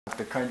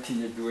to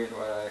continue doing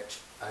what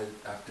I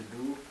have to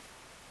do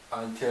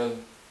until,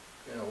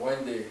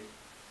 one day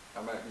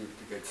I might be able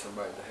to get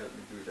somebody to help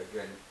me do it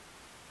again.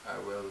 I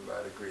will,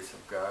 by the grace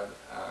of God.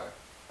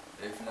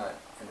 If not,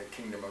 in the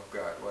kingdom of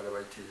God, whatever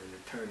it is in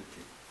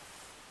eternity.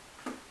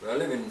 We're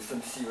living in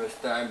some serious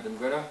times.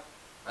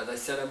 As I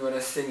said, I'm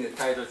gonna sing the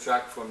title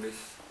track from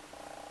this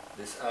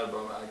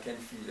album, I Can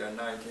Feel the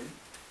Anointing.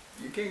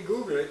 You can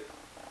Google it,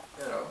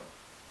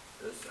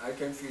 This I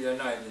Can Feel the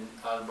Anointing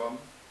album.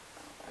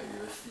 You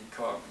will see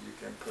you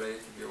can play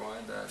it if you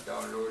want,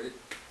 download it.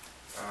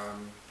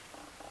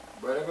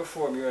 Whatever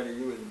form you want to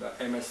use,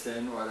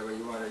 MSN, whatever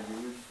you want to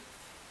use.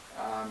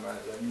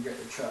 Let me get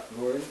the track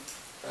going.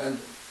 And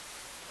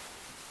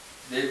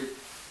David,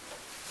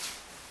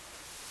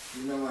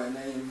 you know my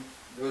name.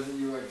 Those of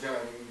you who are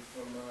joining me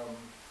from, let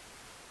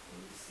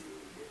me see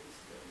what we get this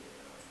done.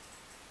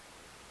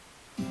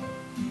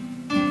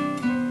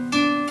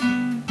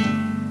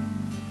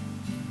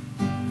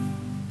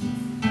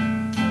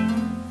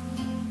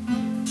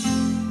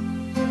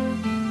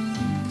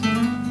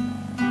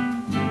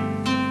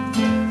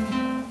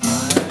 I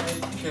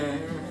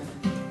can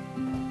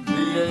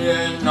be the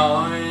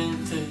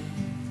anointing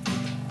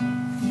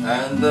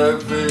and the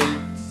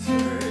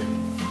victory,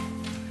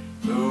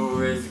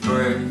 who is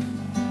great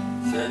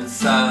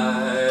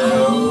inside.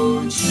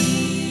 Oh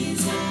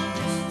Jesus,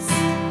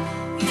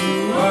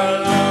 you are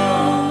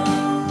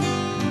Lord.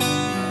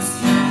 Yes,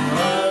 you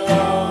are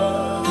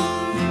Lord.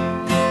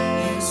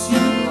 Yes,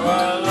 you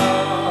are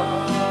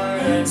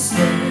Lord and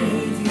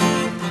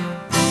Savior.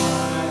 I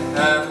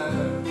have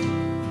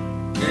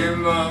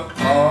given up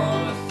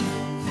all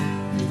things.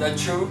 Is that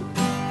true?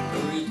 To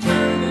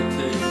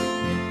eternity.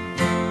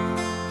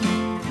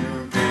 You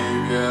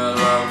gave your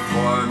love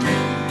for me.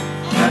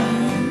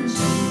 And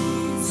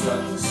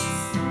Jesus,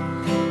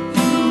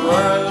 you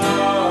are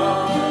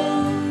Lord.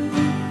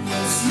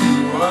 Yes, you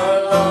are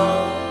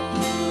Lord.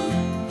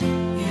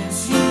 Yes,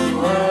 you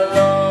are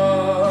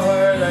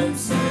Lord and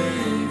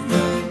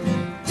Savior.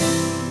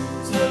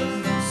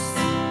 Jesus,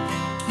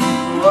 you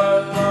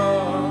are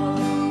Lord.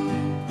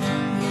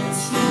 Yes,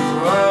 you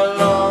are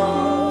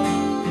Lord.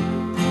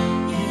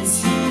 Yes,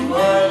 you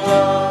are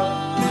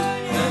Lord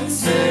and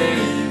Savior.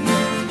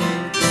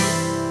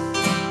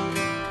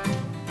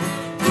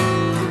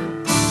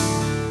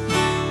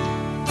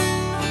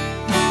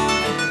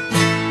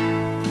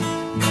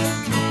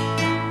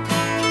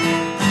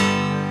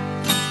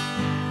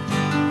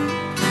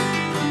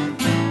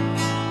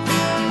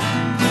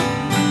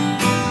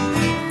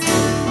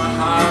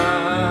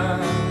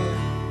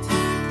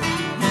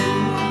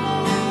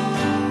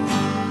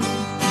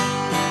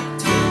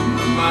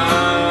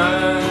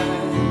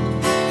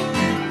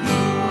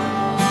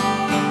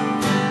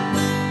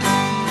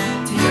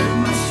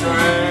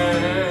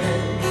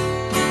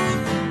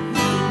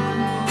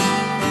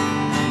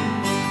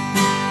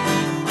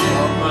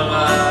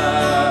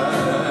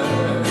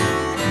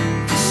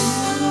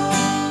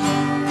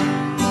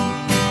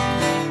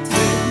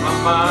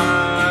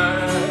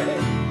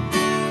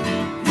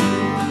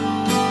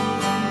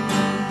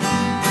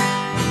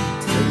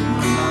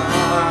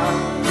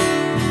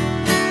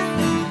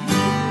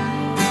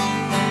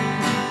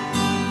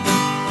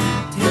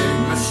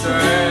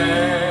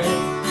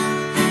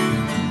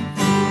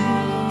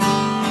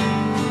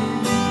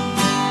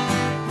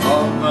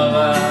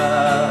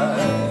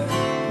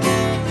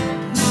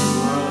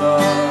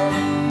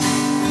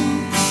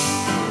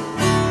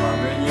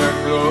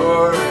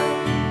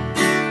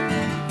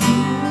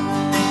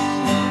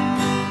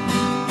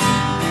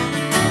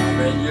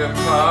 Your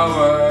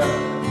power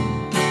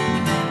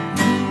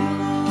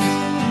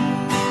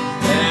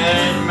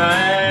and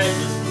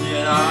majesty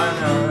and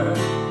honor,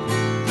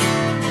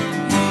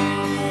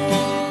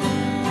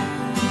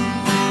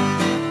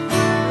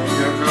 and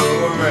your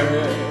glory,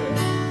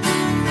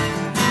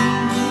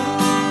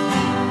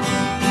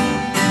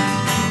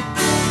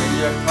 and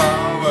your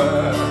power,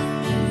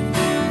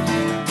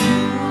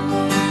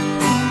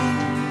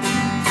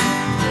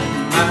 and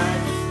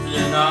majesty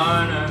and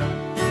honor.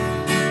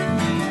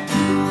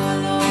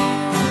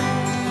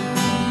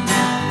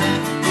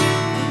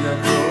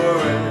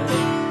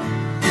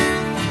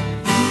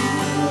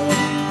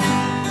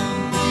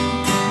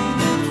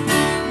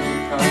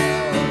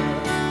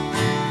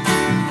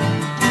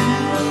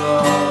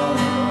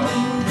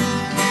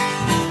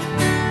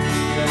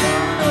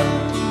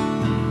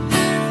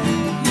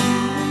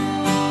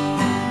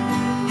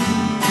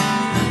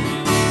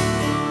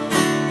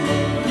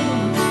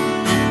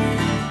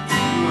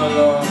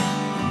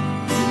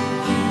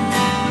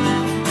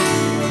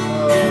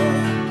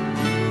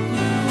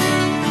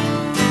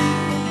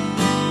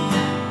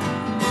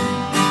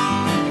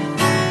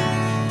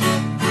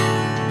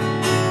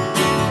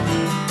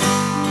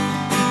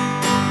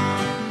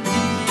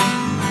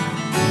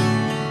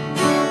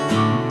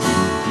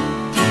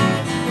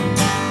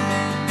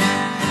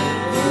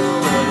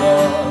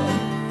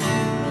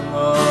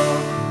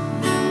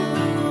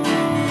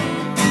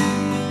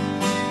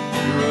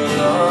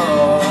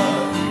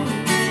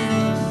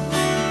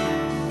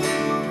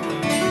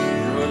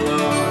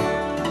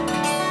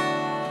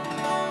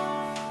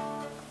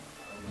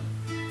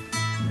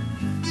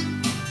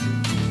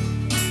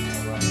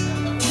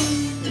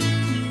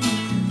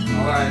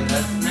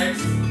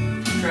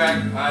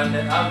 track on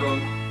the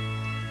album.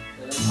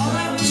 All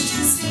I wish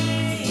to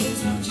say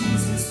is of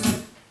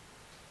Jesus.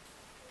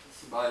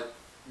 But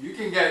you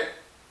can get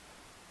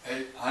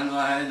it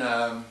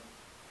online.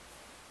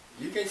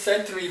 You can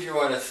send to me if you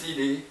want a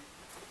CD.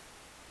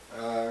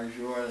 If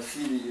you want a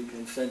CD, you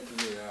can send to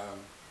me.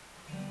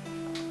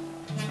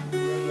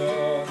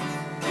 Lord,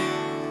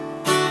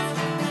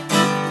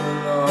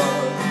 Lord,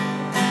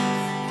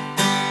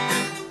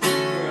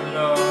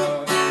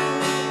 Lord,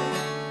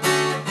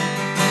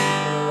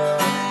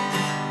 Lord,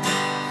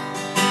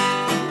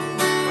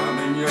 come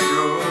in your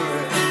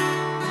glory,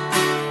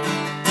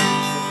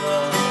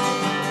 Lord,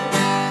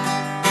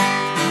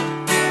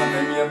 come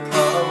in your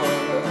power,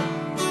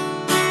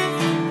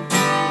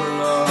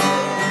 Lord,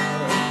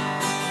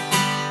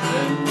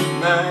 and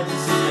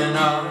majesty and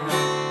honor.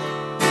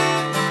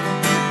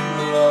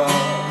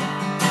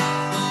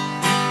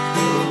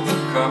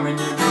 Come in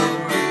your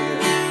glory,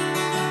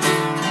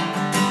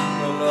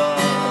 Lord.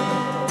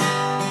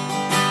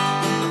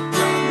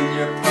 Come in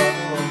your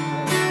power,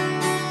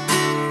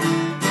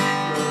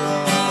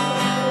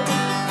 Lord.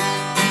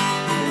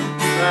 In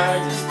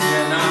majesty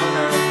and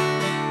honor,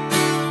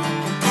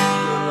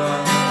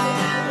 Lord.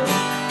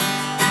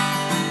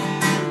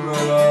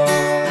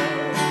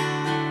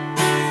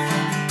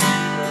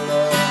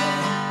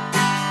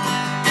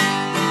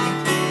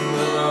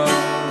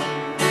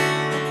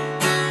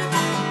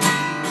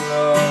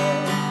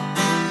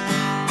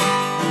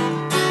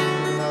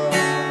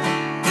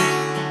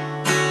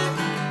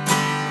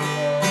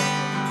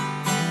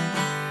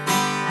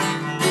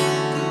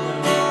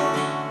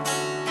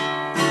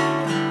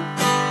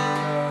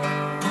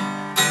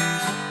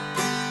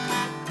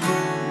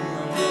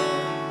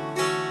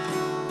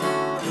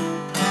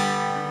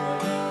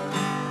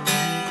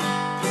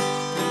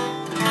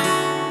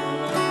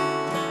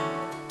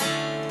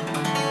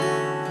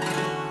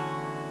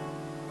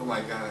 Oh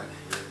my God,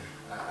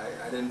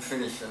 I didn't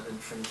finish. I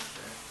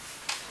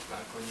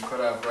couldn't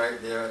cut off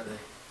right there,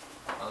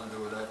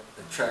 although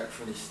the track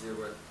finished there,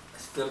 but I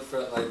still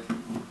felt like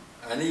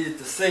I needed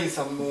to sing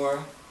some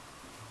more,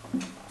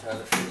 try to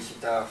finish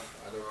it off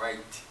at the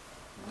right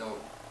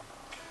note.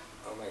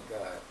 Oh my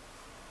God,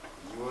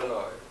 you are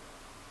Lord,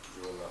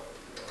 you are Lord,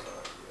 you are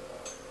Lord, you are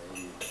Lord.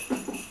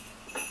 Amen.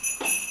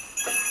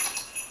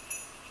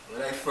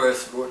 When I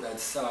first wrote that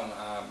song,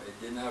 it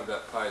didn't have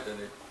that part in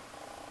it,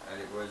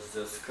 and it was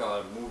just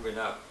called Moving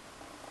Up.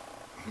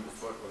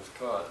 That's what it was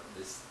called.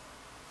 This,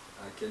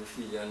 I can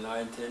feel the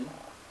anointing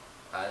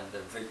and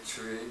the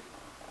victory,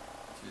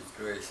 which is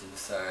grace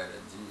inside,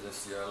 and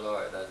Jesus your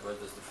Lord. That was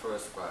just the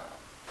first part.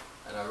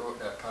 And I wrote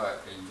that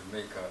part in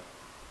Jamaica.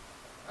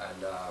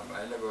 And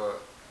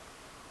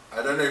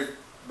I don't know if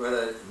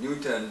Brother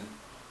Newton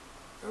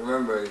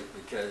remember it,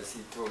 because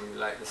he told me he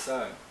liked the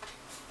song.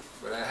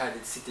 But I had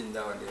it sitting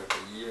down there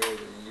for years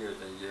and years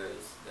and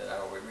years, that I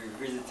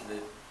revisited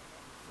it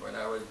when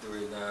I was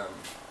doing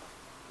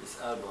this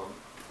album,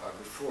 or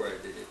before I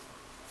did it.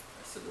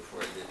 I said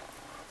before I did,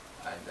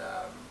 and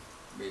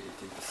made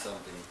it into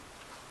something.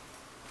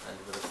 And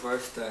for the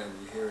first time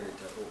you hear it,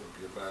 I opened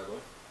your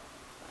Bible.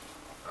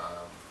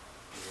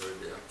 You heard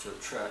the actual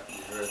track,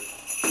 you heard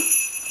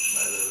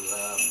my little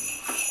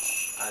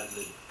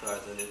ad-lib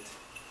part in it,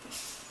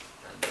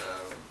 and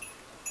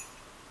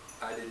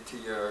added to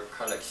your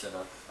collection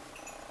of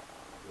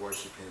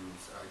worship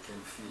hymns. I can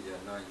feel the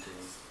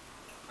anointing.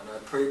 And I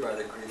pray by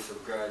the grace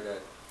of God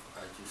that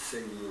as you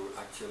sing, you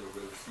actually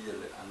will feel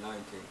the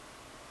anointing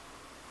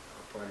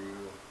upon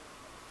you.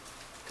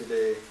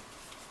 Today,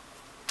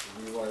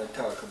 we want to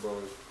talk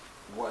about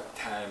what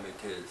time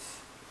it is,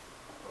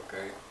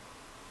 okay?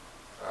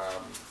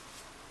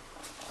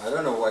 I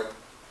don't know what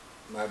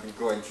might be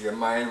going through your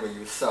mind when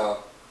you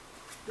saw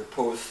the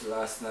post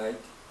last night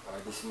or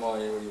this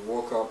morning when you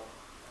woke up,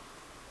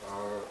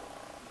 or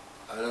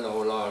I don't know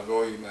how long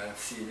ago you might have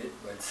seen it,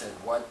 but it said,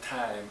 what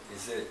time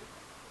is it?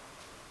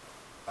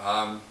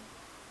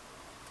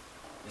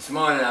 This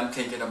morning I'm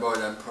thinking about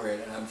it and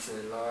praying, and I'm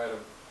saying, Lord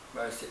of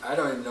mercy, I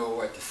don't even know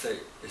what to say.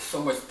 There's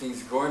so much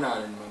things going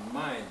on in my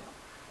mind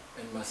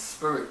and my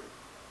spirit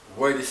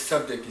where this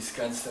subject is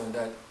concerned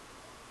that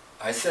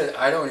I said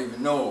I don't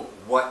even know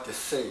what to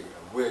say,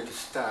 or where to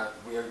start,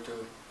 where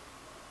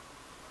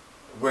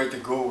to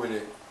go with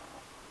it.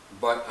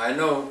 But I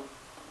know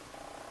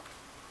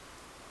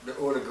the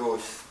Holy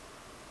Ghost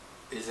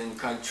is in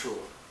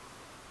control.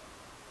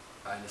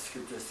 And the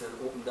scripture said,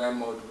 open thy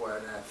mouth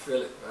wide and I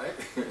fill it, right?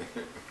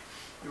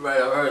 You might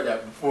have heard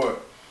that before.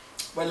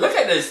 But look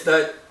at this,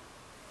 that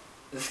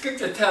the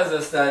scripture tells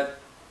us that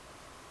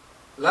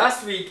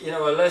last week in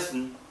our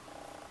lesson,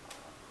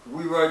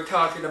 we were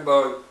talking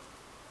about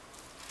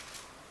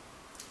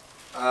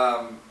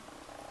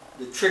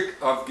the trick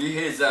of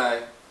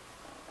Gehazi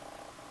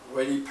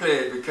when he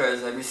played,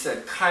 because, as we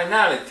said,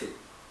 carnality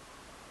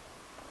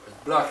was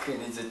blocking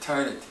his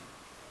eternity.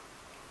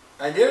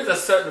 And there's a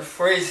certain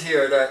phrase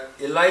here that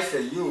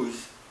Elisha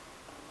used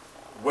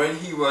when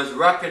he was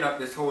wrapping up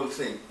this whole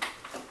thing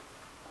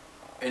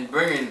and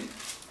bringing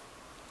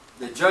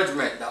the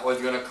judgment that was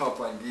going to come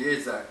upon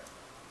Gehazi.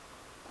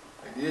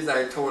 I guess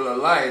I told a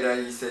lie that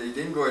he said he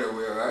didn't go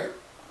anywhere, right?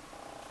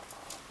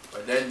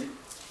 But then,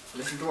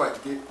 listen to what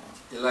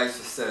Elisha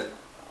said.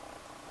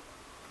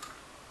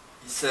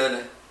 He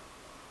said,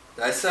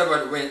 thy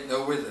servant went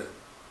no whither.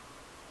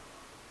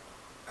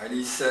 And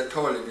he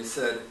told him, he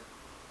said,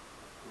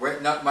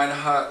 went not mine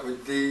heart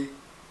with thee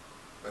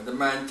when the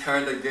man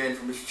turned again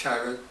from his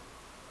chariot?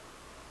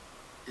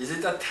 Is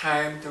it a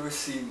time to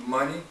receive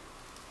money?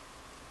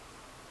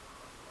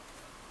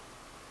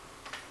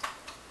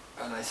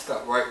 And I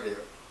stopped right there.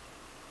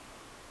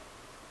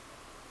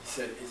 He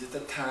said, is it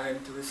a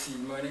time to receive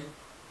money?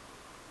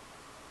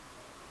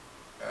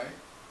 Right?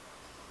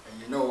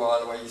 And you know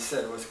all what he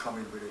said was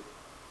coming with it.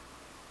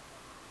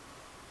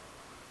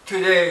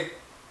 Today,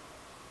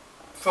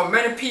 for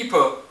many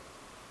people,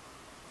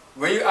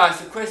 when you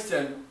ask the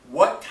question,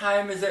 what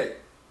time is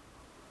it?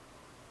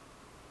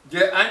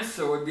 Their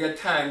answer would be a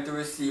time to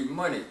receive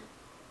money.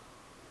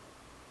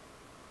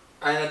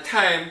 And a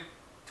time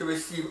to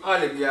receive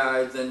olive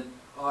yards and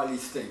all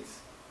these things.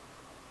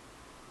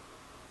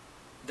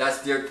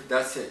 That's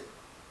it.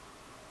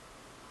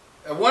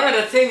 And one of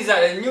the things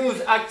that the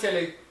news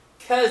actually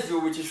tells you,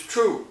 which is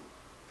true,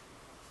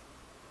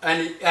 and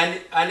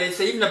it's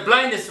even the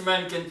blindest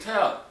man can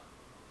tell,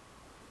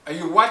 and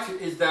you watch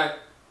it, is that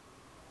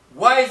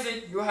why is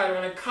it you had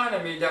an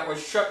economy that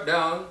was shut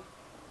down,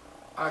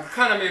 an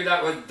economy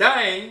that was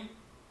dying,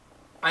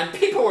 and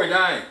people were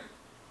dying,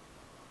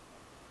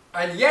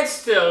 and yet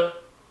still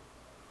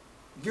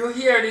you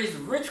hear these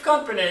rich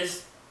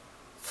companies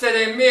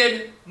say they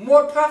made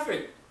more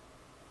profit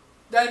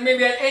than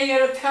maybe at any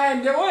other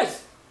time there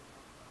was.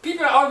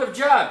 People are out of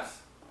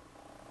jobs.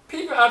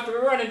 People have to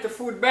run into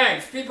food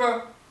banks.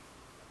 People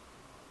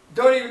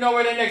don't even know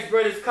where the next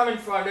bread is coming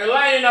from. They're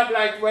lining up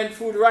like when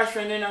food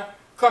ration in a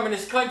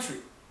communist country,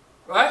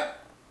 right?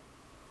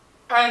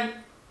 And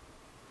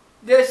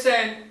they're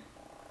saying,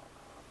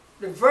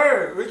 the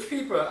very rich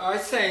people are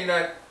saying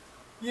that,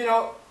 you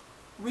know,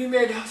 we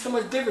made so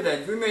much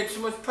dividends, we made so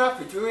much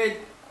profit,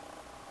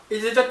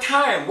 is it a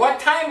time? What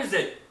time is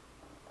it?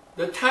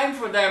 The time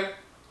for them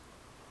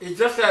is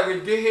just like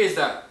with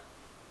Gehazi,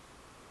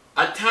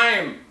 a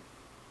time.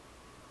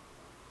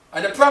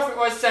 And the prophet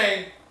was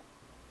saying,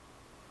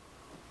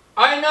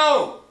 I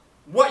know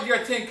what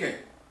you're thinking.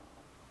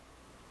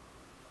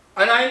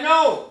 And I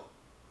know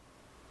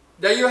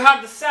that you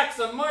have the sacks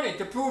of money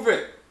to prove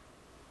it.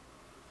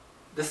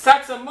 The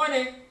sacks of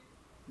money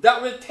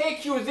that will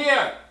take you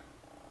there.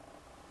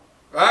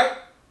 Right?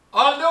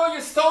 Although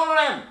you stole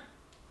them,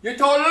 you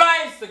told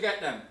lies to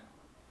get them.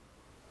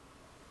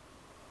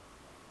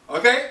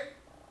 Okay?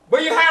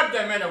 But you have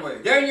them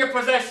anyway. They're in your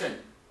possession.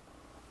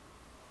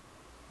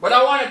 But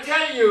I want to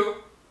tell you,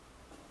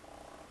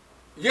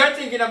 you're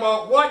thinking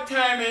about what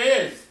time it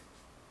is.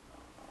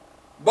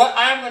 But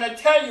I'm going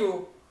to tell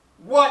you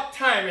what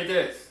time it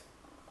is.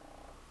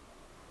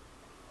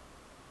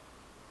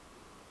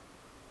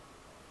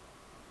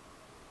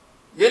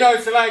 You know,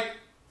 it's like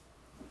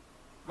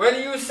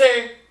when you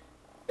say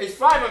it's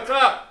 5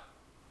 o'clock,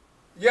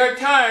 your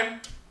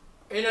time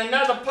in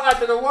another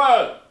part of the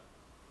world,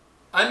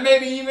 and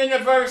maybe even in the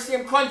very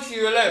same country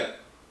you live,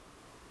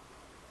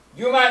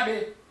 you might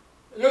be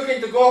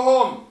looking to go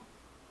home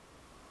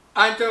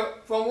and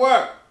from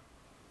work,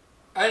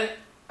 and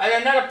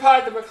in another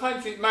part of the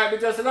country it might be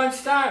just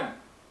lunchtime.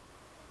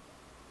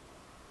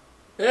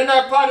 In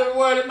another part of the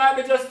world it might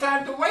be just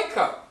time to wake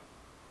up.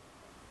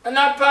 In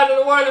that part of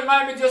the world it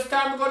might be just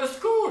time to go to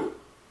school.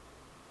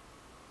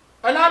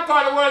 In that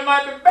part of the world it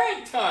might be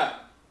bedtime.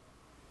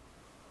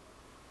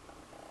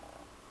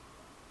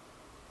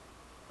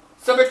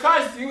 So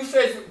because you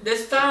say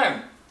this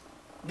time,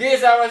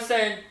 these I was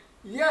saying,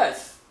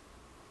 yes,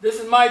 this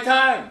is my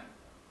time.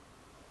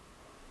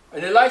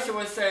 And Elisha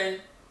was saying,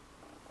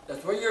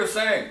 that's what you're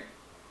saying.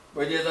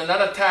 But there's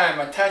another time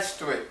attached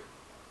to it,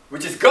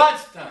 which is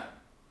God's time.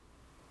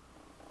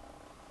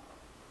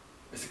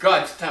 It's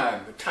God's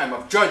time, the time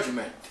of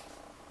judgment.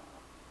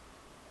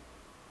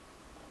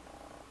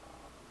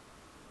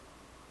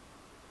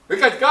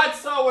 Because God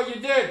saw what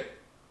you did.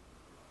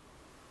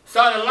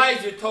 Saw the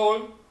lies you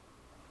told.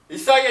 He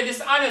saw your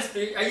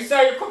dishonesty, and he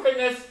saw your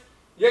crookedness,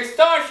 your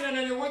extortion,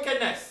 and your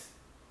wickedness.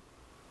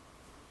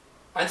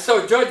 And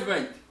so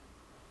judgment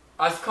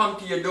has come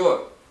to your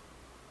door.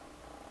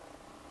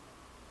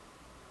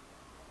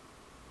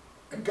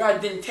 And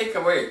God didn't take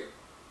away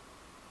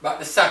but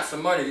the sacks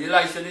of money.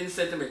 Elisha didn't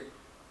say to me,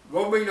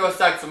 go bring those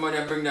sacks of money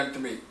and bring them to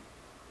me.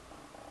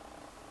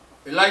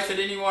 Elisha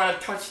didn't even want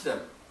to touch them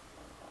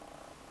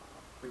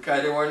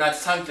because they were not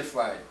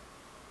sanctified.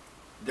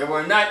 They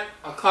were not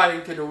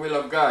according to the will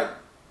of God.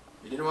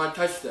 He didn't want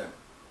to touch them.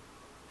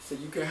 He said,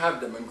 you can have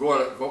them and go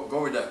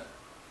with them.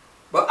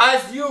 But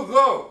as you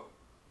go,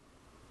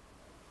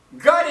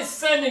 God is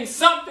sending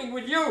something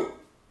with you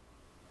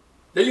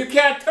that you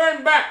can't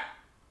turn back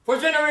for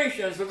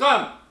generations to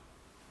come.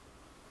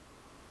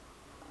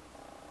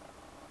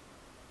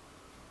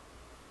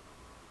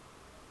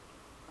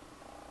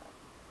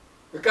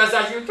 Because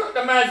as you took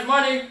the man's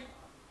money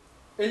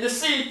in the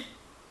seat,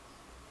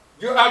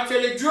 you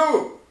actually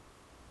drew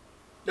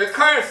the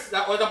curse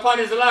that was upon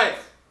his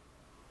life.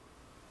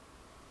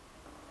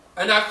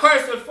 And that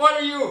curse will follow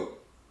you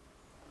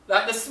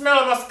like the smell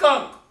of a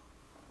skunk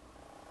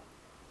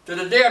to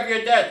the day of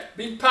your death,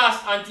 being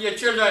passed on to your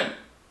children.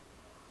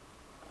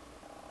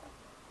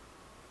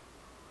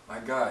 My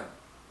God.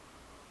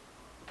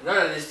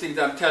 None of these things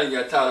I'm telling you,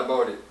 I thought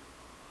about it.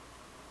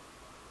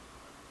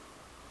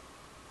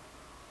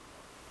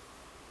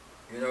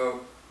 You know,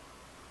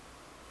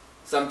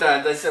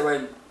 sometimes I say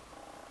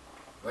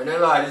when the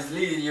Lord is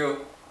leading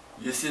you,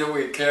 you see the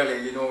way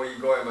clearly, you know where you're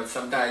going, but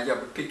sometimes you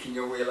have to pick in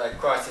your way like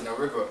crossing a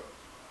river,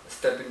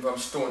 stepping from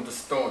stone to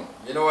stone.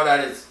 You know what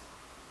that is,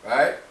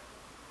 right?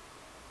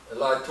 The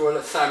Lord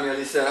told Samuel,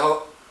 he said,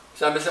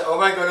 Samuel said, how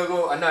am I going to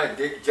go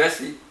anoint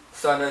Jesse,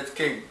 son of the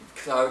king?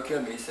 Saul will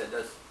kill me. He said,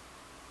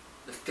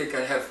 just take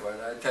a heifer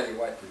and I'll tell you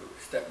what to do,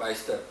 step by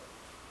step.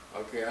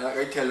 Okay, I'm not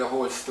going to tell the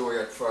whole story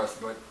at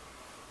first, but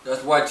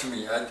just watch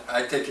me.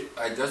 I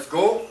just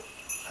go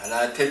and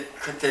I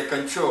take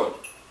control.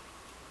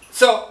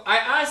 So I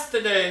asked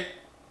today,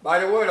 by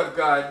the word of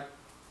God,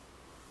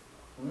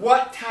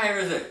 what time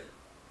is it?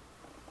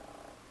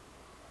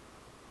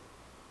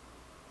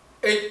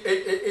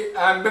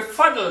 I'm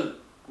befuddled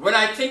when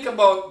I think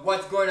about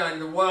what's going on in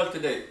the world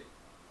today.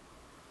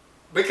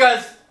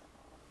 Because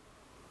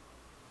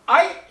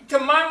to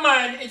my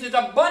mind, it is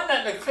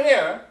abundantly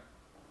clear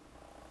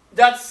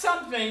that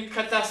something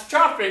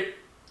catastrophic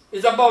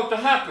is about to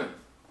happen.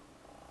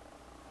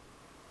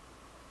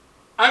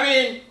 I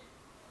mean,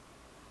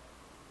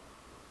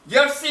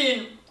 you've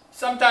seen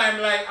sometime,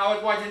 like I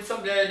was watching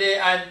something the other day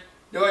and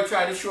they were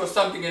trying to show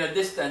something in a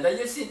distance and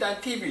you see it on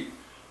TV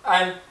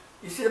and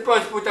you see the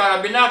person put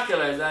on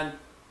binoculars and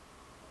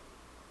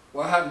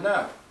what happened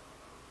now?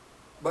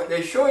 But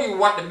they show you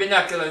what the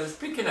binoculars is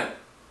picking up,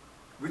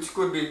 which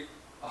could be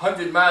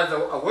 100 miles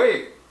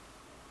away.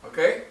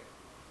 Okay?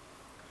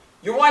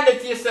 You wonder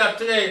to yourself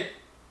today,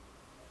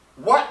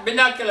 what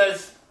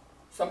binoculars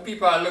some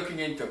people are looking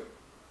into.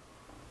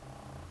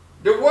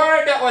 The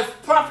word that was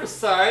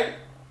prophesied,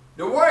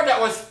 the word that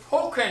was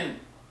spoken,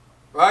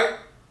 right,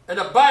 in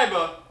the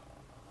Bible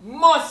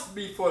must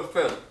be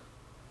fulfilled.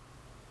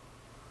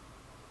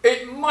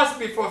 It must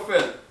be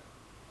fulfilled.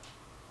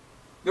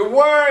 The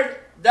word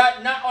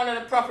that not only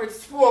the prophet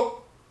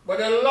spoke, but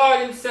the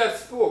Lord himself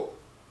spoke,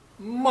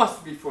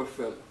 must be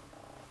fulfilled.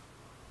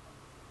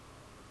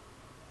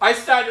 I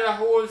started a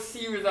whole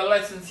series of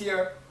lessons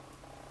here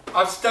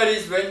of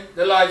studies when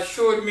the Lord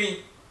showed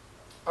me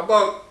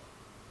about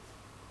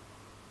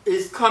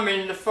his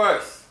coming the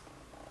first,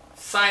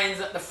 signs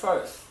at the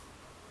first,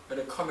 and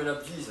the coming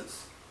of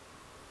Jesus.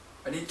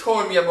 And he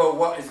told me about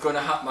what is going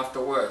to happen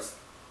afterwards.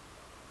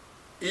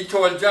 He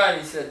told John,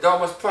 he said, thou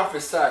must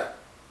prophesy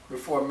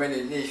before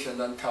many nations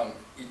and tongues.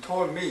 He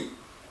told me,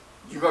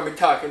 you're going to be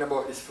talking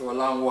about this for a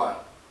long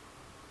while.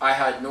 I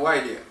had no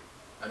idea.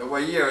 And over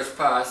years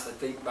passed, I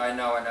think by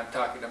now, and I'm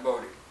talking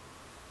about it.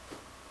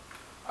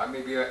 I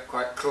may be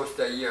quite close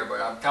to a year,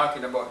 but I'm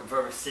talking about the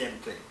very same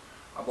thing,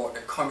 about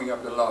the coming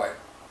of the Lord.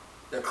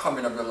 The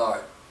coming of the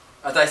Lord.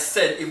 As I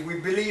said, if we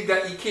believe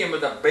that he came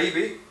as a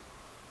baby,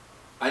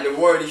 and the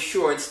word is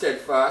sure and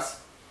steadfast,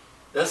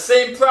 the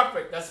same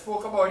prophet that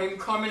spoke about him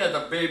coming as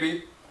a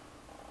baby,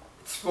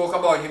 spoke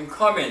about him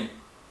coming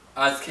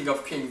as King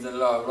of Kings and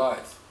Lord of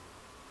Lords.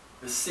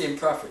 The same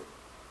prophet.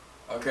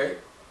 Okay?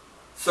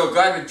 So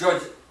God will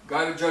judge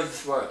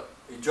this world.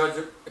 He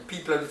judges the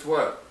people of this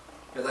world.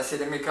 As I said,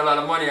 they make a lot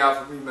of money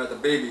off of him as a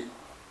baby.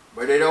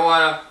 But they don't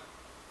want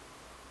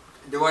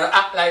to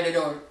act like they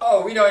don't.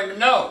 Oh, we don't even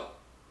know.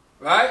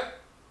 Right?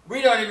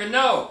 We don't even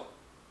know.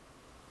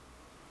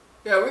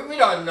 Yeah, we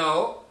don't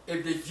know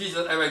if this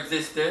Jesus ever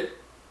existed.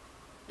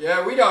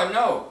 Yeah, we don't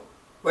know.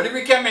 But if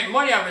we can make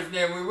money off his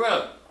name, we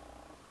will.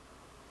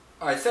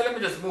 Alright, so let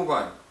me just move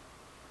on.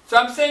 So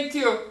I'm saying to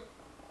you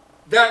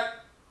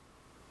that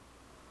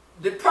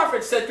the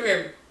prophet said to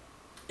him,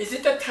 is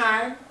it a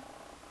time?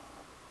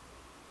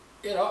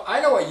 You know, I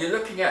know what you're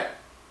looking at.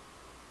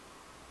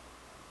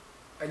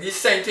 And he's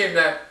saying to him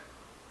that,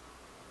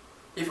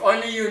 if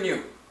only you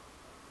knew.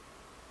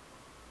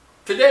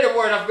 Today the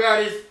word of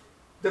God is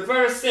the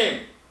very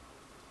same.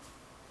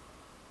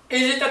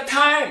 Is it a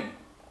time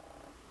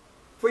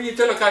for you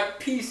to look at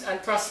peace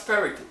and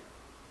prosperity?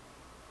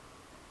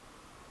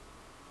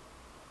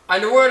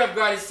 And the word of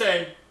God is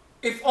saying,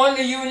 if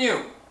only you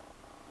knew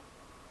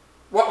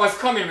what was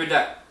coming with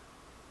that.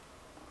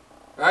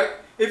 Right?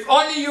 If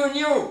only you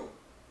knew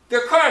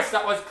the curse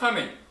that was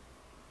coming.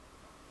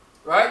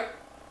 Right?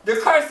 The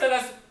curse that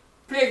has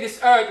plagued this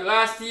earth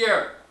last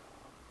year,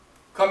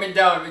 coming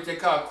down, which they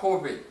call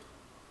COVID.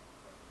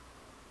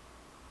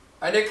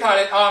 And they call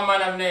it all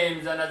manner of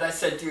names, and as I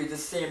said to you, it's the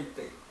same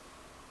thing.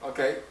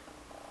 Okay?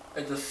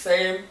 It's the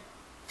same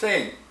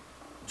thing.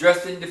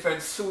 Dressed in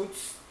different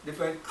suits,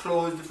 different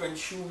clothes, different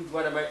shoes,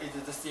 whatever it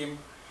is, the same.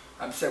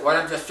 What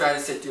I'm just trying to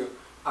say to you,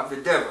 of the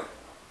devil.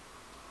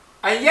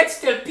 And yet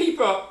still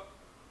people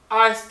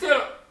are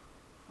still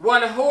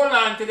want to hold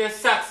on to their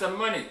sacks of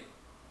money.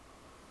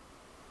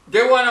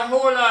 They want to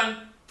hold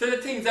on to the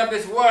things of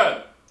this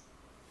world.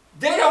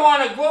 They don't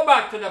want to go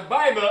back to the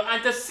Bible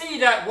and to see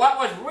that what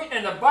was written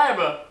in the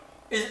Bible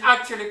is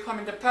actually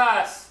coming to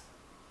pass.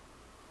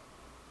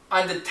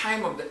 And the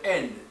time of the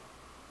end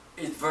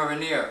is very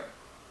near.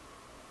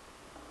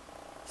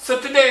 So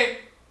today,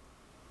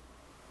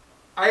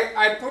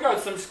 I put out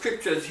some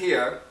scriptures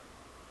here,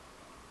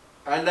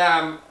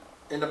 and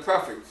in the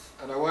prophets,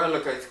 and I want to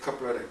look at a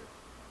couple of them.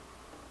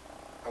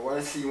 I want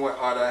to see what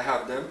order I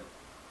have them.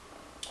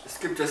 The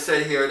scripture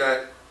said here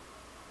that,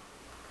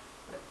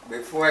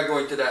 before I go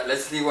into that,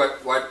 let's see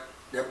what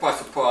the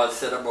Apostle Paul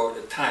said about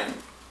the time.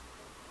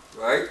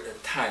 Right? The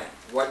time.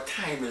 What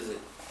time is it?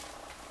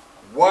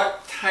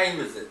 What time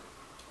is it?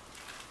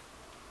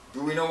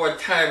 Do we know what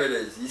time it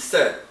is? He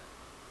said,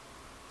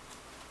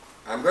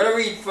 I'm going to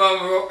read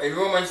from in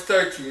Romans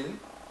 13, and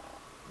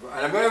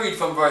I'm going to read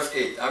from verse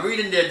 8. I'm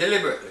reading there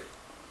deliberately,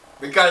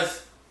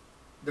 because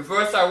the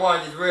verse I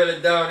want is really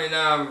down in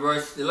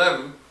verse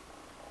 11,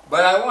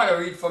 but I want to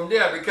read from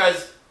there,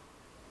 because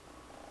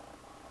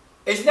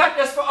it's not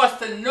just for us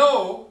to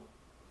know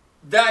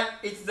that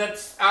it's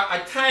a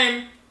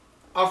time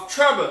of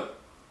trouble,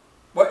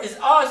 but it's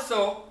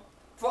also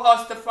for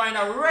us to find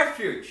a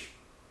refuge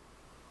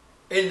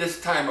in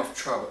this time of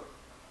trouble.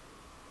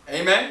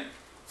 Amen?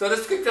 So the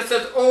scripture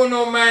says, owe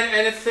no man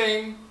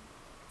anything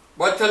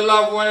but to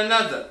love one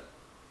another.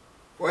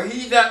 For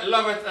he that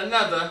loveth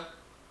another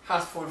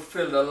has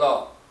fulfilled the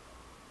law.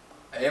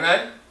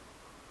 Amen?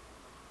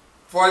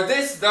 For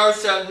this thou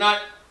shalt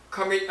not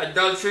commit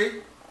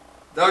adultery,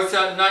 thou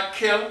shalt not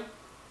kill,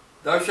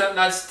 thou shalt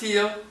not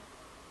steal,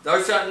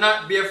 thou shalt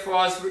not bear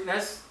false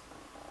witness,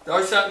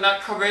 thou shalt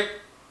not covet,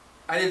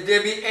 and if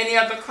there be any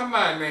other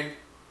commandment,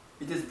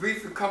 it is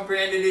briefly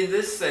comprehended in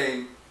this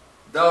saying,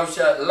 thou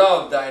shalt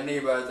love thy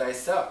neighbor as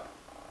thyself.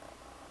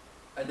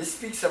 And this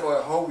speaks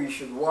about how we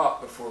should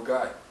walk before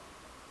God.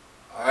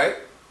 Alright?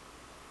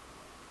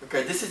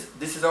 Because this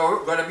is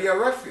going to be a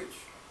refuge.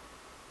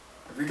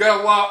 If we're going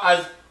to walk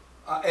as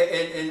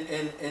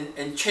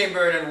in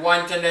chambering and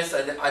wantonness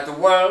at the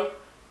world,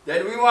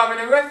 then we walk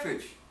in a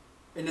refuge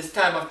in this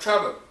time of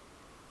trouble.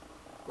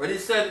 When he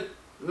said,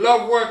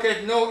 love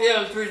worketh no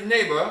ill to his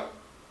neighbor,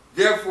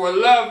 therefore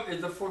love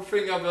is the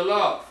fulfilling of the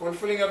law.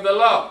 Fulfilling of the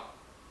law.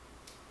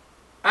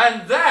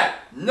 And that,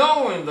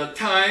 knowing the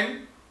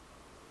time,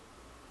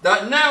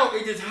 that now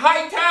it is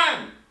high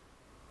time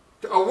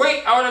to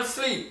awake out of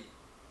sleep,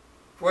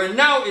 for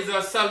now is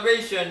our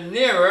salvation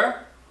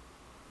nearer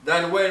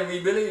than when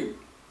we believed.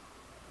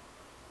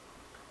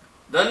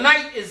 The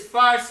night is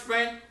far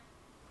spent,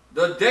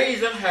 the day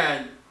is at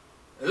hand.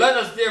 Let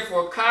us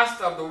therefore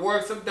cast off the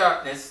works of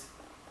darkness,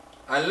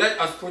 and let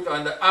us put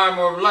on the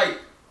armor of light.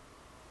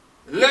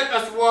 Let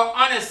us walk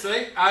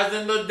honestly as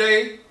in the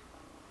day,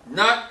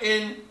 not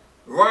in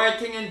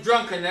rioting and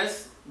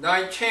drunkenness, nor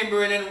in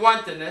chambering and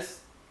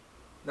wantonness,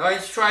 nor in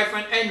strife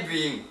and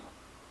envying,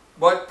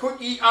 but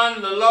put ye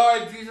on the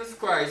Lord Jesus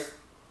Christ,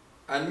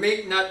 and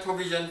make not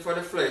provision for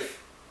the flesh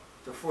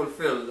to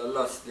fulfill the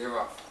lust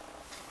thereof.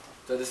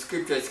 So the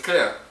scripture is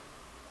clear.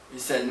 He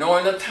said,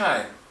 knowing the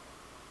time,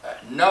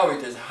 now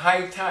it is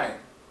high time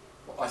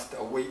for us to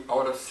awake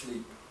out of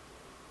sleep.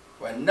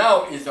 For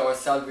now is our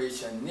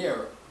salvation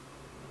nearer.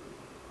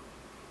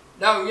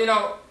 Now, you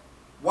know,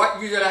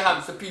 what usually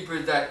happens to people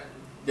is that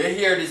they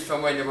hear this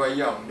from when they were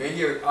young. They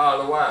hear it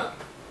all the while.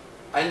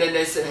 And then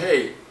they say,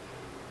 hey,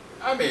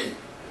 I mean,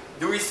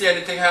 do we see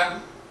anything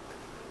happen?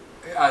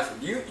 He asked,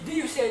 do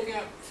you see anything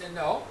happen? He said,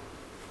 no.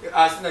 He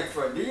asked next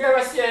friend, do you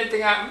ever see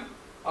anything happen?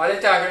 Are they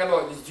talking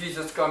about this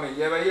Jesus coming?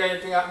 You ever hear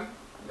anything happen?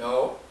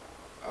 No.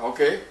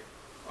 Okay.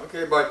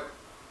 Okay, but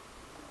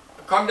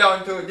come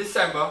down to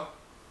December,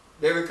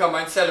 they will come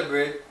and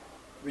celebrate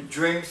with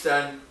drinks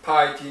and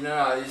partying and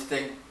all these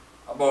things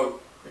about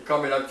the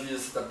coming of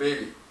Jesus as a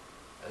baby.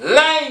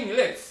 Lying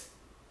lips.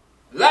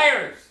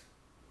 Liars.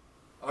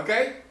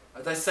 Okay?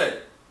 As I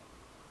said.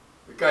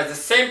 Because the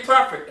same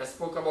prophet that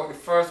spoke about the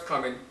first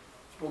coming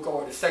spoke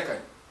about the second.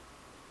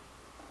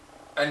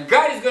 And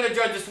God is going to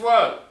judge this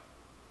world.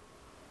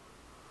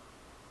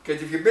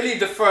 Because if you believe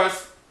the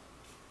first,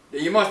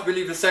 then you must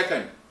believe the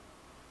second.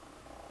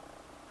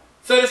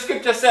 So the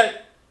scripture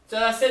said, so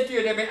I said to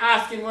you, they've been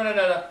asking one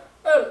another,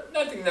 well,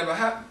 nothing never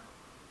happened.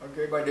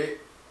 Okay,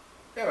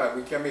 but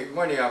we can make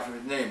money off of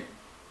his name.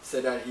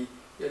 Said that he,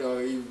 you know,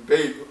 he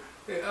paid.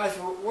 They asked,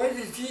 well, what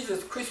is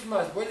Jesus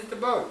Christmas? What is it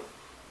about?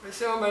 I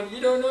said, oh man,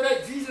 you don't know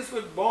that Jesus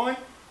was born?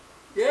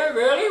 Yeah,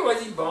 really?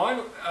 Was he born?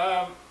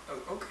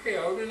 Okay,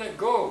 how did that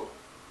go?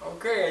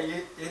 Okay,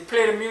 and they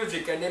play the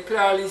music and they play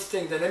all these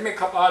things and they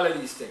make up all of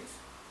these things.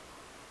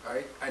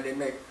 Right? And they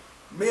make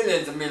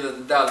millions and millions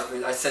of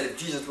dollars. I said if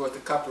Jesus was to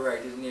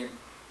copyright his name,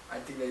 I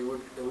think they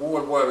would, the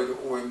whole world would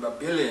owe him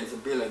billions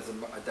and billions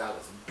of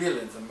dollars,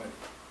 billions of money.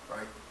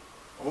 Right?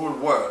 The whole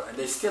world. And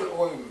they still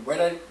owe him,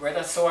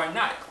 whether so or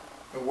not,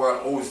 the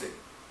world owes him.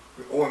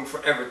 We owe him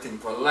for everything,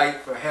 for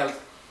light, for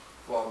health,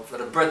 for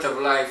the breath of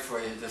life,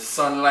 for the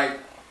sunlight,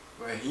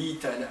 for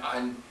heat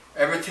and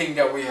everything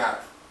that we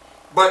have.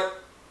 But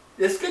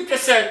the scripture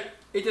said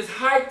it is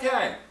high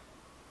time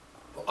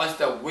for us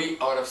to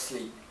wake out of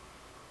sleep.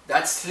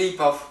 That sleep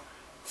of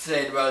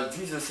saying, well,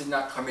 Jesus is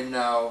not coming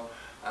now.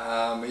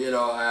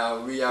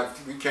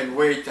 We can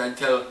wait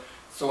until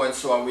so and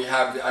so, and we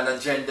have an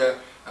agenda,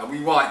 and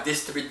we want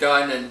this to be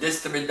done, and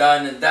this to be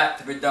done, and that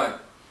to be done.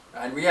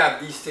 And we have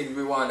these things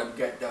we want to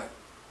get done.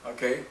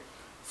 Okay?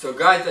 So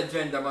God's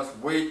agenda must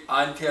wait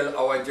until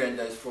our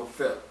agenda is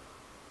fulfilled.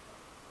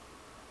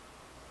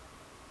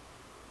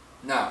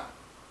 Now,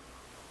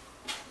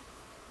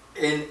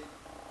 in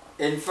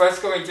 1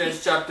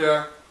 Corinthians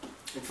chapter,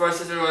 in 1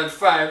 Thessalonians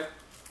 5,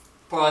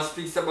 Paul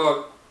speaks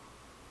about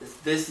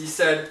this. He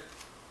said,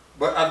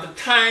 but of the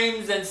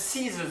times and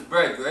seasons,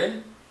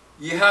 brethren,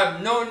 ye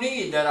have no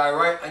need that I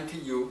write unto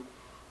you,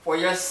 for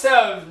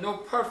yourselves know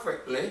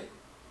perfectly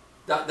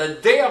that the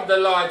day of the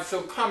Lord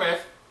so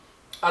cometh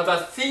as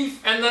a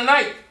thief in the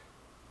night.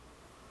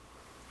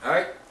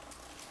 Alright?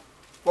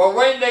 For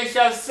when they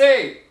shall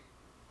say,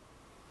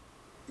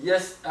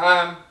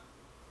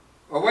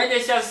 or when they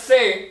shall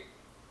say,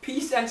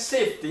 peace and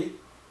safety,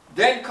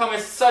 then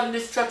cometh sudden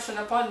destruction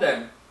upon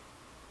them,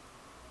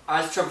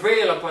 as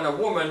travail upon a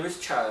woman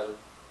with child,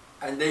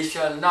 and they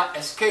shall not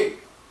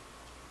escape.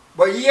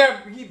 But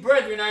ye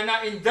brethren are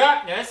not in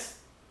darkness,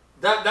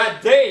 that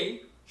that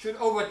day should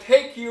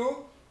overtake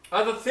you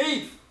as a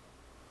thief.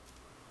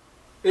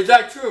 Is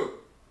that true?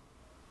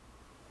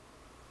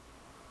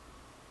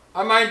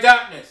 Am I in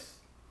darkness?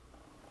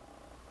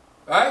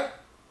 Right?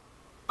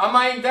 Am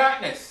I in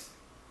darkness?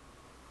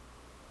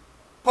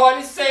 Paul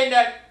is saying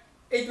that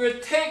it will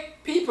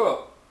take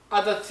people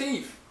as a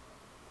thief.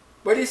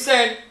 But he's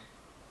saying,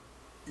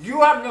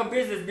 you have no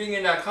business being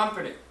in that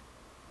company.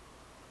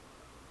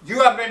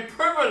 You have been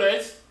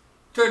privileged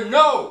to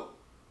know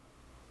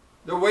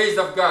the ways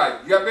of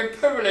God. You have been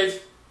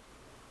privileged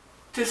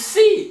to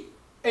see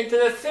into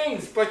the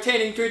things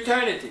pertaining to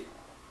eternity.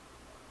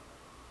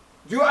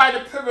 You are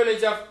the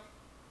privilege of,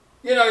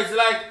 it's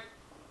like,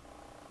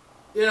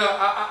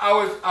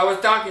 I was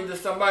talking to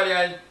somebody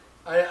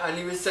and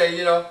he was saying,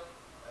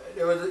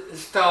 there was a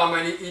storm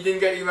and he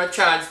didn't get even a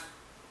chance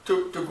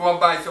to go and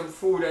buy some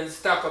food and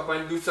stock up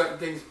and do certain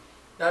things.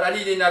 Not that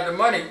he didn't have the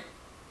money,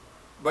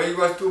 but he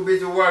was too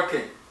busy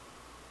working.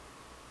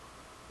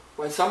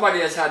 When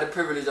somebody else had the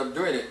privilege of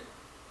doing it,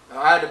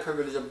 I had the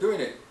privilege of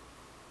doing it.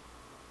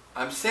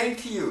 I'm saying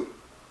to you,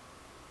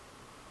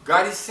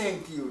 God is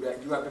saying to you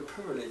that you have the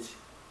privilege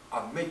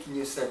of making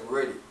yourself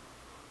ready,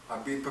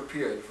 of being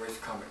prepared for His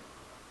coming.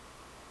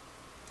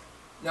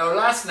 Now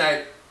last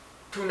night,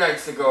 2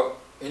 nights ago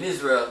in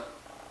Israel,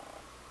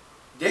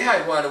 they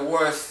had one of the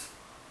worst,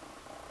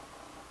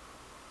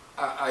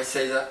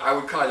 I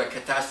would call it a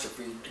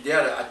catastrophe. They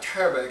had a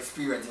terrible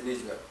experience in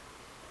Israel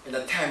in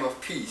a time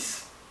of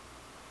peace,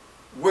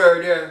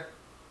 where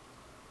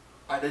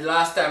the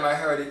last time I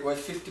heard it was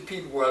 50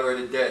 people were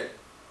already dead,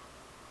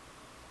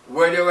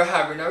 where they were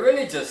having a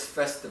religious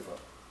festival,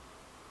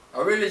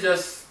 a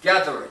religious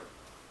gathering.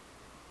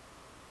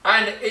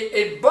 And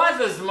it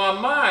bothers my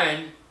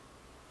mind,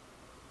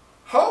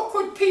 how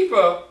could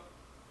people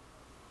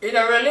in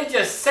a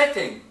religious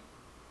setting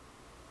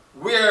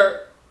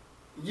where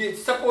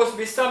it's supposed to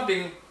be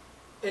something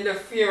in the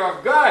fear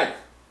of God,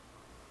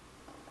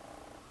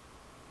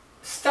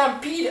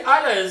 stampede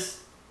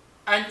others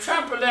and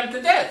trample them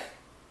to death,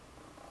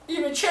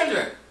 even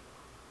children?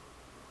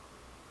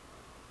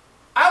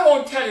 I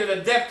won't tell you the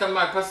depth of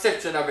my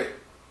perception of it,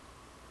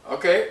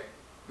 okay?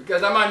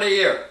 Because I'm on the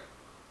air.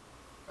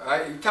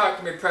 Alright, you talk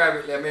to me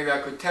privately and maybe I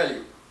could tell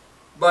you.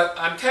 But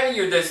I'm telling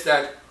you this,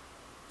 that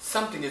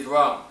something is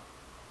wrong.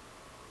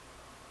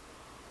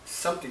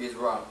 Something is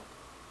wrong.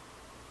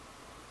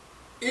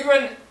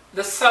 Even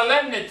the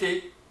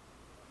solemnity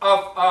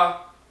of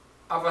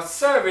a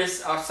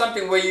service, of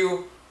something where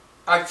you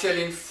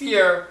actually in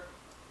fear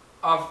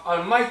of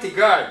Almighty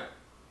God,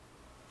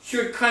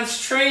 should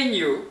constrain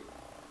you,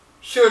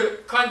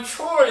 should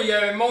control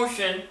your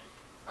emotion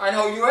and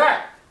how you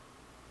act.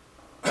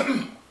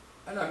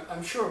 And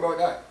I'm sure about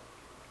that.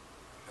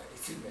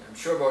 Excuse me, I'm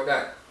sure about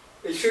that.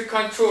 It should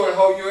control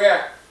how you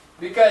act,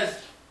 because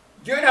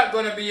you're not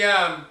going to be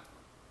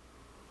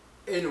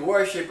in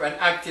worship and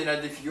acting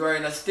as if you are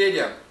in a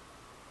stadium.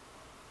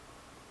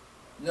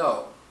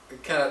 No,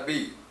 it cannot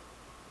be.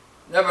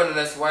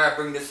 Nevertheless, why I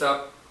bring this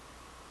up?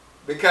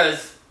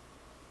 Because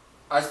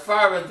as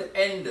far as the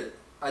end,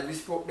 as we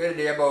spoke the other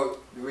day about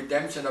the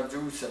redemption of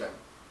Jerusalem,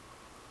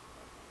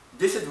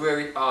 this is where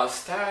it all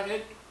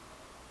started,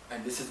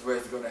 and this is where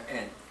it's going to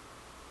end.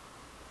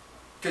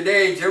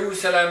 Today,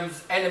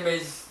 Jerusalem's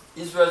enemies,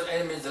 Israel's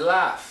enemies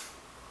laugh.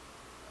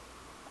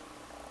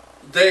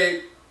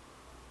 They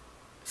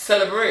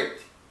celebrate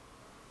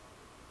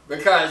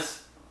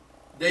because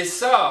they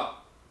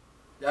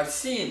have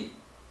seen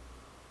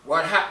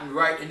what happened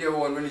right in their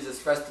own religious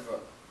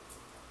festival.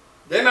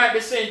 They might be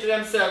saying to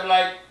themselves,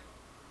 like,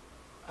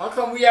 how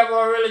come we have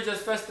our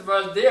religious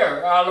festivals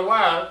there all the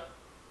while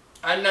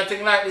and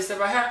nothing like this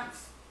ever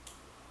happens?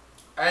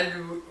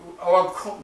 And our